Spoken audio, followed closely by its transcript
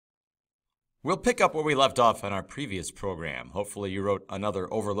We'll pick up where we left off in our previous program. Hopefully you wrote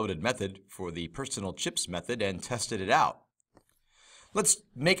another overloaded method for the personal chips method and tested it out. Let's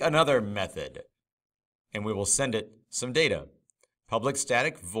make another method, and we will send it some data. Public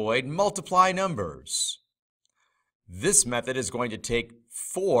static void multiply numbers. This method is going to take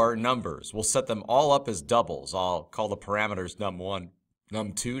 4 numbers. We'll set them all up as doubles. I'll call the parameters num1,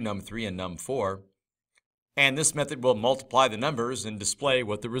 num2, num3, and num4. And this method will multiply the numbers and display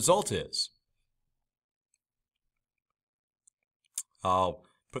what the result is. I'll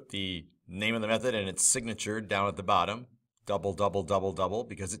put the name of the method and its signature down at the bottom. Double, double, double, double,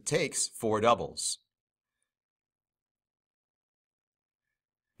 because it takes 4 doubles.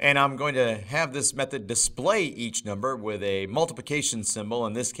 And I'm going to have this method display each number with a multiplication symbol,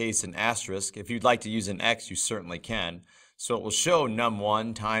 in this case an asterisk. If you'd like to use an X, you certainly can. So it will show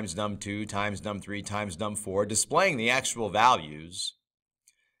num1 times num2 times num3 times num4, displaying the actual values.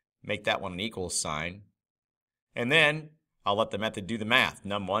 Make that one an equal sign. And then I'll let the method do the math.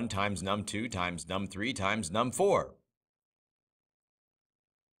 Num1 times num2 times num3 times num4.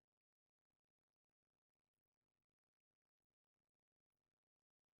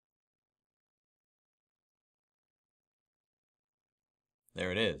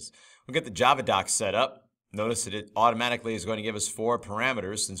 There it is. We'll get the Java doc set up. Notice that it automatically is going to give us 4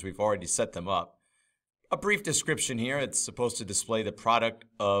 parameters since we've already set them up. A brief description here. It's supposed to display the product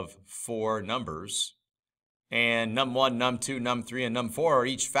of 4 numbers. And num1, num2, num3, and num4 are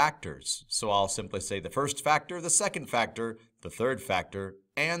each factors. So I'll simply say the first factor, the second factor, the third factor,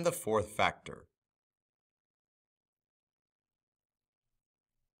 and the fourth factor.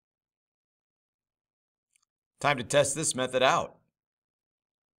 Time to test this method out.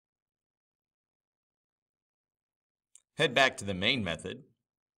 Head back to the main method.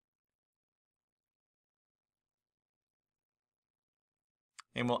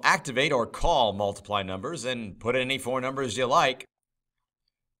 And we'll activate or call multiply numbers and put in any 4 numbers you like.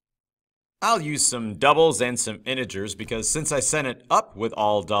 I'll use some doubles and some integers because since I sent it up with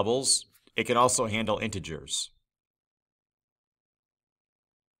all doubles, it can also handle integers.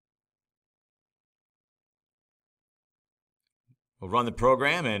 We'll run the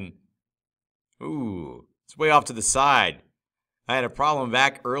program and, it's way off to the side. I had a problem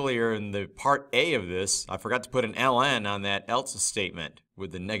back earlier in the part A of this. I forgot to put an ln on that else statement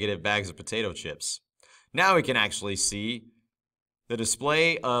with the negative bags of potato chips. Now we can actually see the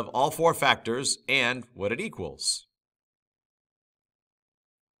display of all 4 factors and what it equals.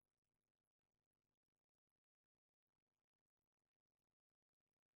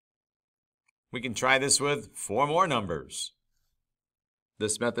 We can try this with 4 more numbers.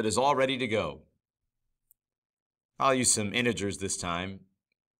 This method is all ready to go. I'll use some integers this time.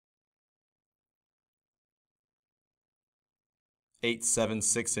 8, 7,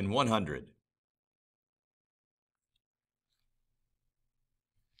 6, and 100.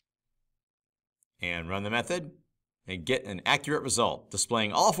 And run the method and get an accurate result,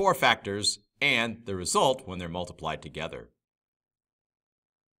 displaying all 4 factors and the result when they're multiplied together.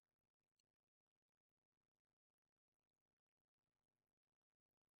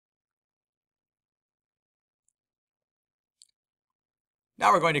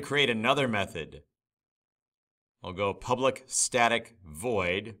 Now we're going to create another method. I'll go public static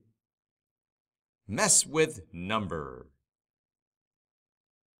void mess with number.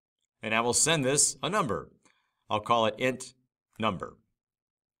 And I will send this a number. I'll call it int number.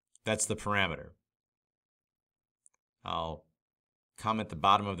 That's the parameter. I'll comment the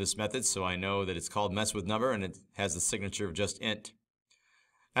bottom of this method so I know that it's called mess with number and it has the signature of just int.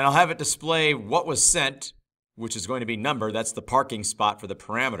 And I'll have it display what was sent, which is going to be number. That's the parking spot for the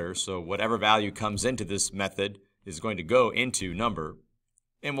parameter. So whatever value comes into this method is going to go into number.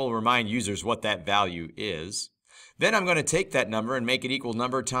 And we'll remind users what that value is. Then I'm going to take that number and make it equal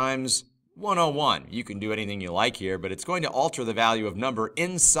number times 101. You can do anything you like here, but it's going to alter the value of number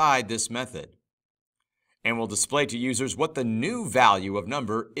inside this method. And we'll display to users what the new value of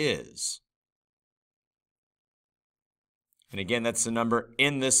number is. And again, that's the number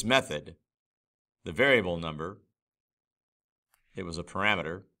in this method. The variable number. It was a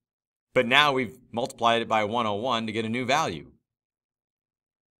parameter. But now we've multiplied it by 101 to get a new value.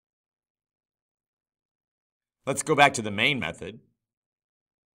 Let's go back to the main method.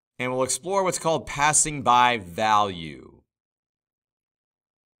 And we'll explore what's called passing by value.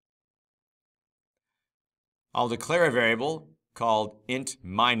 I'll declare a variable called int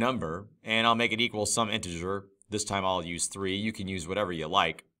myNumber, and I'll make it equal some integer. This time I'll use 3. You can use whatever you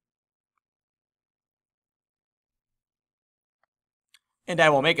like. And I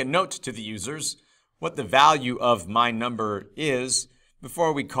will make a note to the users what the value of my number is,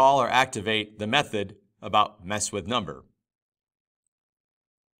 before we call or activate the method about mess with number.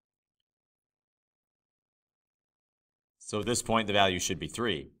 So at this point, the value should be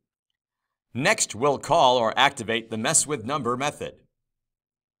 3. Next, we'll call or activate the mess with number method.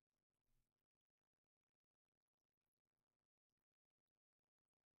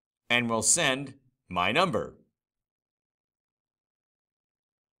 And we'll send my number.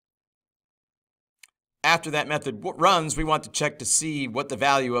 After that method runs, we want to check to see what the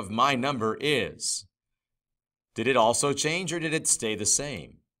value of my number is. Did it also change or did it stay the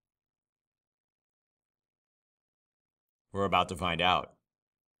same? We're about to find out.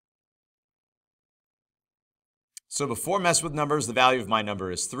 So before mess with numbers, the value of my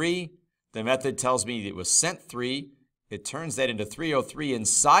number is 3. The method tells me it was sent 3. It turns that into 303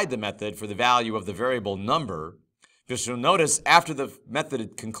 inside the method for the value of the variable number. Because you'll notice after the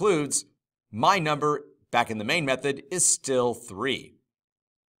method concludes, my number back in the main method is still 3.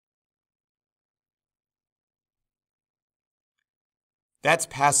 That's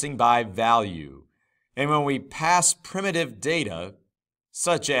passing by value. And when we pass primitive data,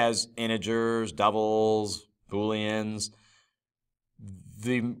 such as integers, doubles, booleans,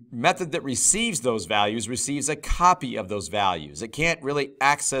 the method that receives those values receives a copy of those values. It can't really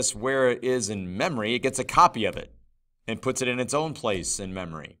access where it is in memory. It gets a copy of it and puts it in its own place in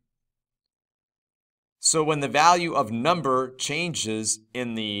memory. So when the value of number changes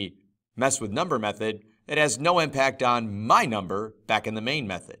in the mess with number method, it has no impact on my number back in the main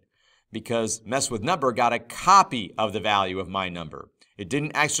method, because mess with number got a copy of the value of my number. It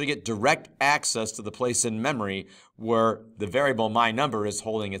didn't actually get direct access to the place in memory where the variable my number is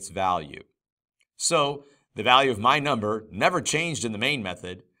holding its value. So the value of my number never changed in the main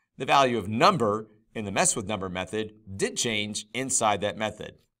method. The value of number in the mess with number method did change inside that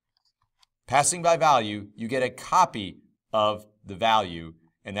method. Passing by value, you get a copy of the value,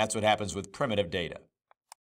 and that's what happens with primitive data.